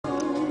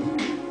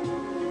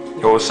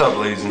Yo, what's up,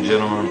 ladies and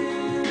gentlemen?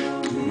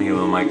 Let me get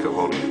the mic up,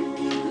 hold on.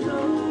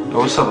 Yo,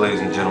 what's up, ladies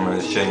and gentlemen?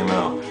 It's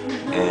J.M.L,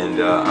 and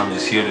I'm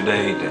just here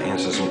today to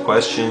answer some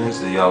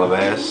questions that y'all have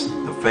asked,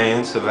 the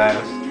fans have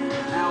asked,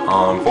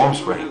 on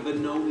Formspring.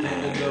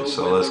 And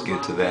so let's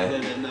get to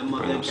that.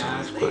 Bring up some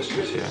of these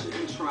questions here.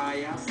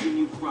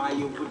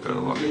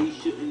 Gotta log in.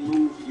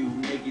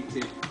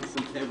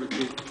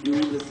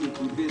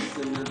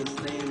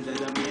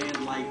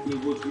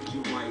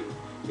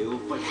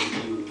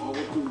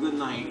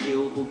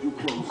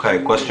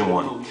 Okay, question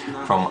 1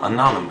 from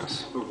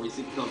Anonymous.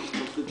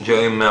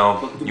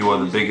 J.M.L, you are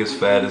the biggest,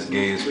 fattest,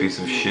 gayest piece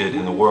of shit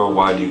in the world.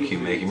 Why do you keep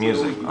making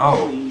music?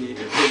 Oh.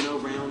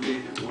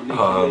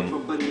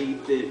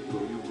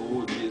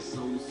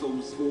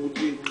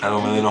 I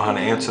don't really know how to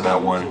answer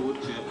that one,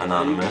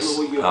 Anonymous.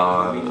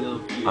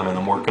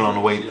 I'm working on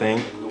the weight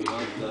thing.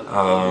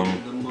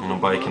 I'm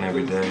biking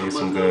every day,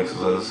 some good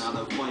exercise.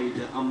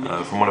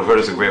 From what I've heard,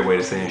 it's a great way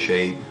to stay in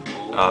shape.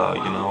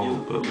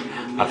 But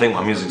I think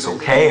my music's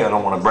okay. I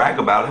don't want to brag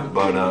about it,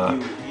 but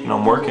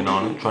I'm working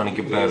on it, trying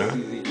to get better.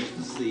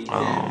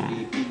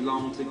 And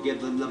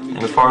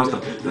as far as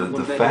the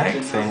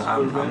fag thing,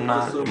 I'm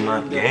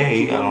not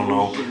gay. I don't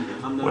know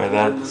where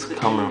that's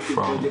coming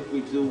from.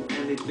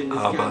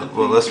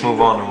 But let's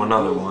move on to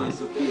another one.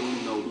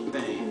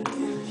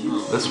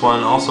 This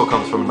one also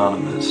comes from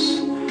Anonymous.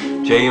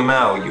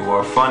 J.M.L, you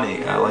are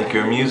funny. I like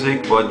your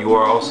music, but you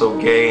are also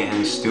gay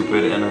and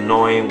stupid and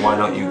annoying. Why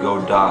don't you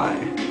go die?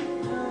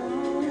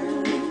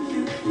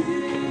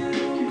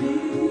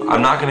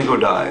 I'm not gonna go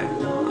die,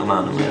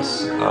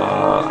 Anonymous.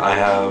 I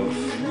have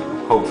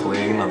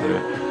hopefully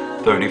another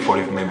 30,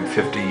 40, maybe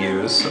 50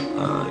 years,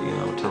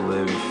 to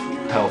live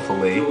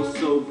healthily.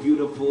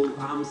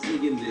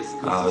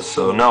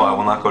 So no, I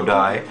will not go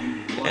die.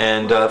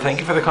 And thank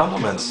you for the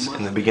compliments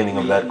in the beginning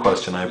of that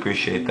question. I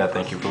appreciate that.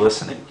 Thank you for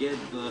listening.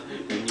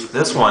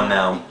 This one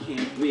now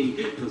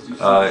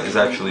is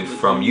actually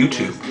from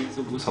YouTube.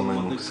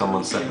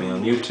 Someone sent me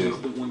on YouTube.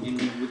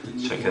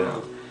 Check it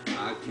out.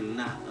 I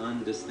cannot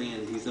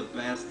understand. He's a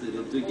bastard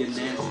and do your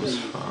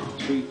nasty.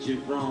 Treat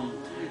you wrong.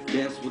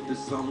 That's what the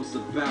song's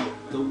about.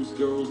 Those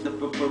girls that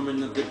prefer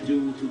another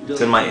dude who does.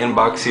 It's in my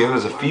inbox here.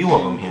 There's a few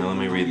of them here. Let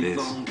me read these.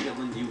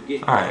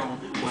 Alright.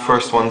 The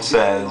first one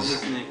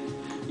says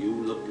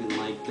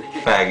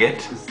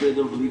faggot.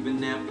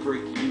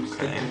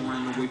 Okay.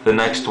 The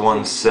next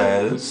one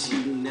says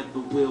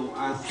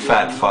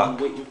fat fuck.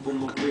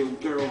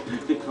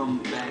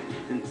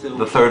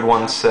 The third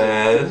one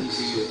says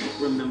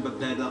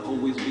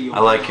I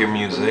like your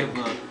music.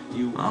 Oh.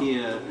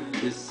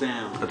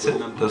 That's it.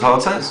 That's all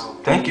it says.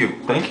 Thank you.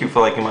 Thank you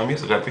for liking my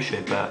music. I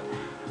appreciate that.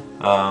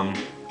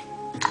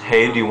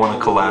 Hey, do you want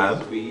to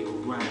collab?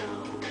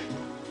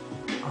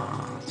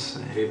 Let's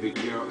see. Baby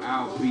girl,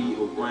 I'll be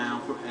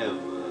around forever.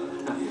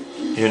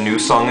 Your new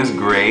song is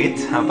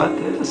great. How about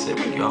this? Here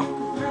we go.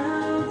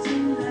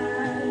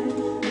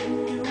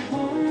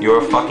 You're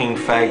a fucking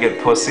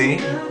faggot pussy.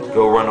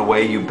 Go run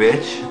away, you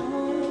bitch.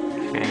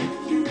 Okay.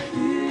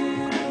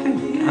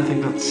 I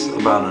think that's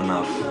about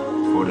enough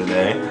for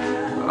today.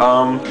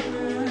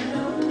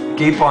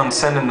 Keep on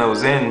sending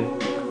those in,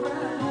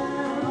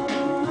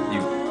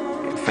 you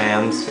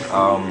fans.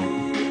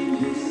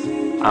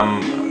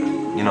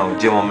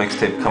 JIMEL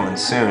Mixtape coming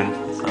soon.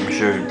 I'm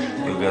sure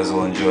you guys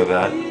will enjoy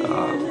that.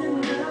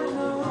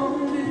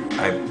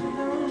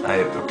 I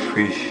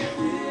appreciate.